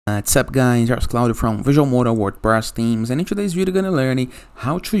What's up guys, here's Claudio from Visual Modal WordPress Themes, and in today's video we're gonna learn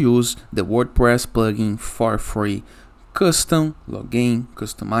how to use the WordPress plugin for free, custom login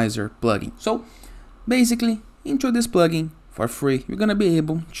customizer plugin. So basically, into this plugin for free, you're gonna be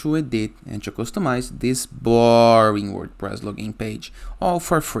able to edit and to customize this boring WordPress login page, all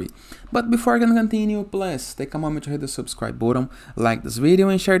for free. But before I can continue, please take a moment to hit the subscribe button, like this video,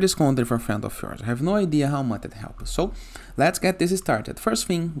 and share this content for a friend of yours. I have no idea how much it helps. So let's get this started. First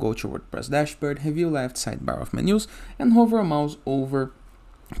thing, go to WordPress dashboard, review left sidebar of menus, and hover your mouse over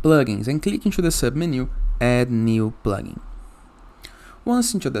plugins and click into the submenu, add new plugin.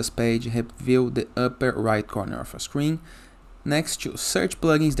 Once into this page, review the upper right corner of a screen. Next to search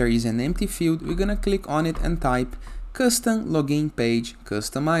plugins, there is an empty field. We're gonna click on it and type custom login page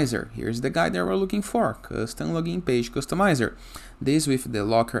customizer. Here's the guide that we're looking for, custom login page customizer. This with the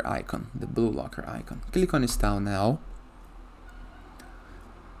locker icon, the blue locker icon. Click on install now.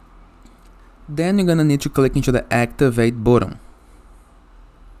 Then you're gonna need to click into the activate button.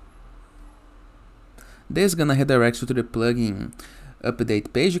 This is gonna redirect you to the plugin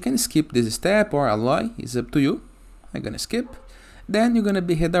update page. You can skip this step or allow, it's up to you. I'm gonna skip. Then you're gonna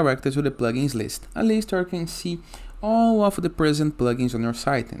be redirected to the plugins list, a list where you can see all of the present plugins on your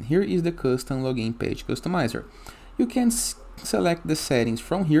site. And here is the custom login page customizer. You can select the settings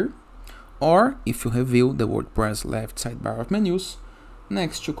from here, or if you review the WordPress left sidebar of menus,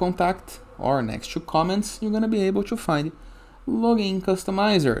 next to contact or next to comments, you're gonna be able to find login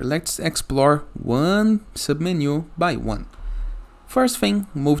customizer. Let's explore one submenu by one. First thing,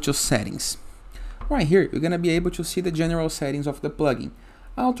 move to settings. Right here, you're gonna be able to see the general settings of the plugin.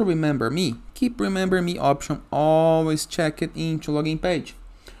 Auto remember me, keep remember me option, always check it into login page.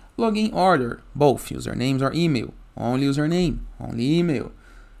 Login order, both usernames or email, only username, only email.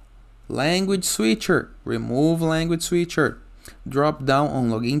 Language switcher, remove language switcher. Drop down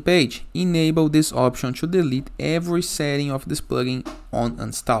on login page, enable this option to delete every setting of this plugin on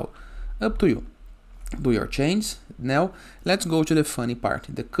install. Up to you. Do your change. Now let's go to the funny part,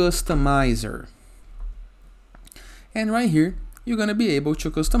 the customizer. And right here, you're gonna be able to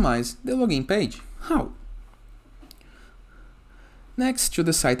customize the login page. How? Next to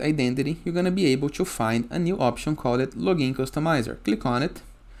the site identity, you're gonna be able to find a new option called login customizer. Click on it.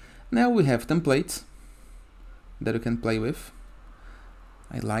 Now we have templates that you can play with.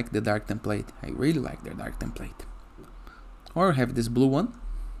 I like the dark template. I really like the dark template. Or have this blue one.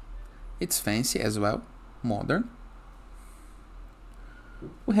 It's fancy as well, modern.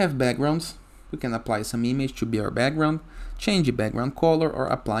 We have backgrounds. We can apply some image to be our background, change the background color or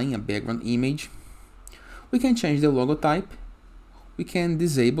applying a background image. We can change the logo type. We can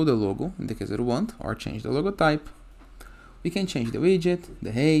disable the logo in the case you want, or change the logo type. We can change the widget,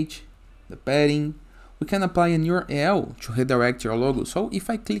 the height, the padding. We can apply an URL to redirect your logo. So if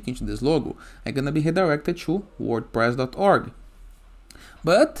I click into this logo, I'm gonna be redirected to wordpress.org.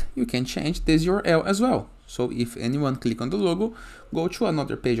 But you can change this URL as well. So if anyone click on the logo, go to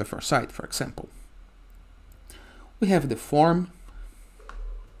another page of our site, for example. We have the form.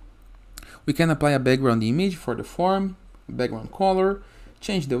 We can apply a background image for the form, background color,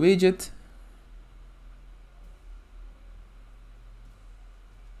 change the widget.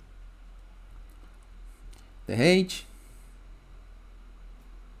 The height.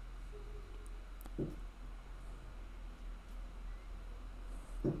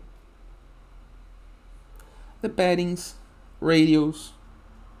 The paddings, radius,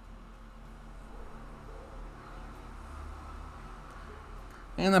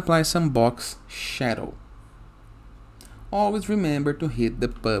 and apply some box shadow. Always remember to hit the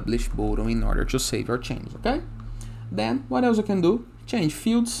publish button in order to save your change, okay? Then what else you can do? Change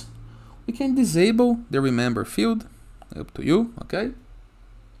fields. We can disable the remember field, up to you, okay?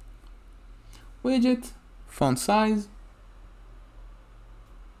 Widget, font size,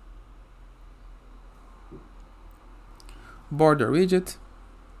 border widget,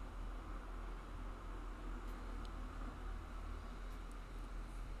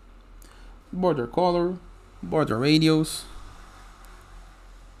 border color, border radius,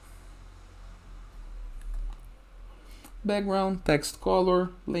 background, text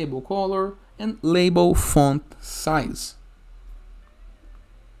color, and label font size.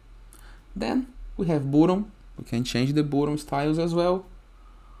 Then we have button. We can change the button styles as well.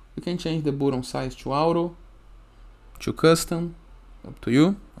 We can change the button size to auto, to custom, up to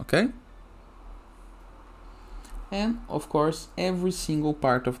you, okay? And of course, every single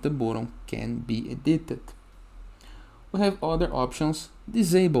part of the button can be edited. We have other options: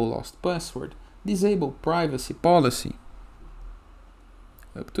 disable lost password, disable privacy policy,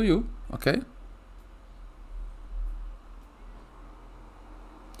 up to you, okay?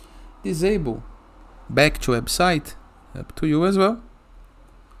 disable back to website, up to you as well.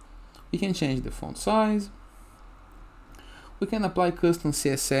 We can change the font size. We can apply custom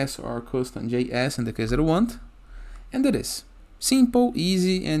CSS or custom JS in the case that you want. And that is simple,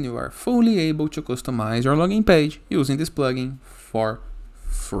 easy, and you are fully able to customize your login page using this plugin for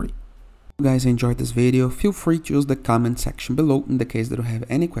free. If you guys enjoyed this video, feel free to use the comment section below in the case that you have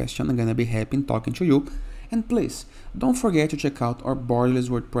any question. I'm gonna be happy in talking to you. And please, don't forget to check out our Borderless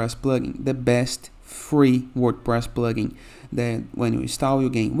WordPress plugin, the best free WordPress plugin that when you install you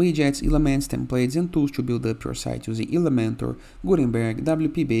gain widgets, elements, templates, and tools to build up your site using Elementor, Gutenberg,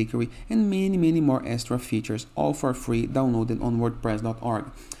 WP Bakery, and many more extra features, all for free, downloaded on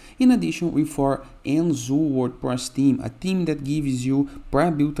WordPress.org. In addition, with our Enzo WordPress theme, a theme that gives you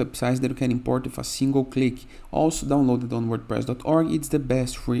pre-built up sites that you can import with a single click, also downloaded on WordPress.org. It's the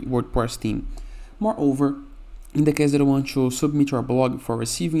best free WordPress theme. Moreover, in the case that you want to submit your blog for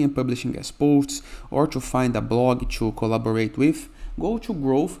receiving and publishing guest posts, or to find a blog to collaborate with, go to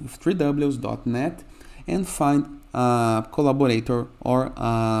growth3ws.net and find a collaborator or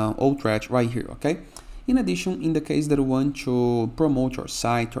Outreach right here, okay? In addition, in the case that you want to promote your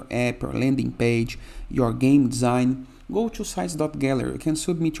site, your app, your landing page, your game design, go to sites.gallery. You can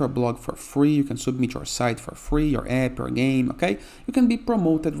submit your blog for free, you can submit your site for free, your app, your game, okay? You can be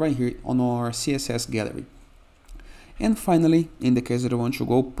promoted right here on our CSS gallery. And finally, in the case that you want to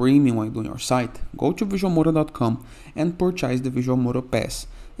go premium while doing your site, go to visualmodo.com and purchase the Visual Modo Pass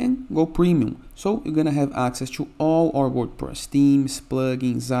and go premium. So you're gonna have access to all our WordPress themes,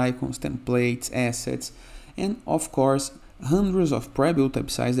 plugins, icons, templates, assets, and of course, hundreds of pre-built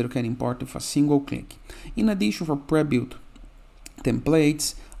websites that you can import with a single click. In addition, for pre-built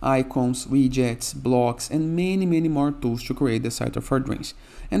templates, icons, widgets, blocks, and many more tools to create the site of our dreams.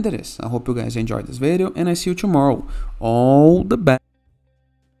 And that is, I hope you guys enjoyed this video, and I see you tomorrow. All the best.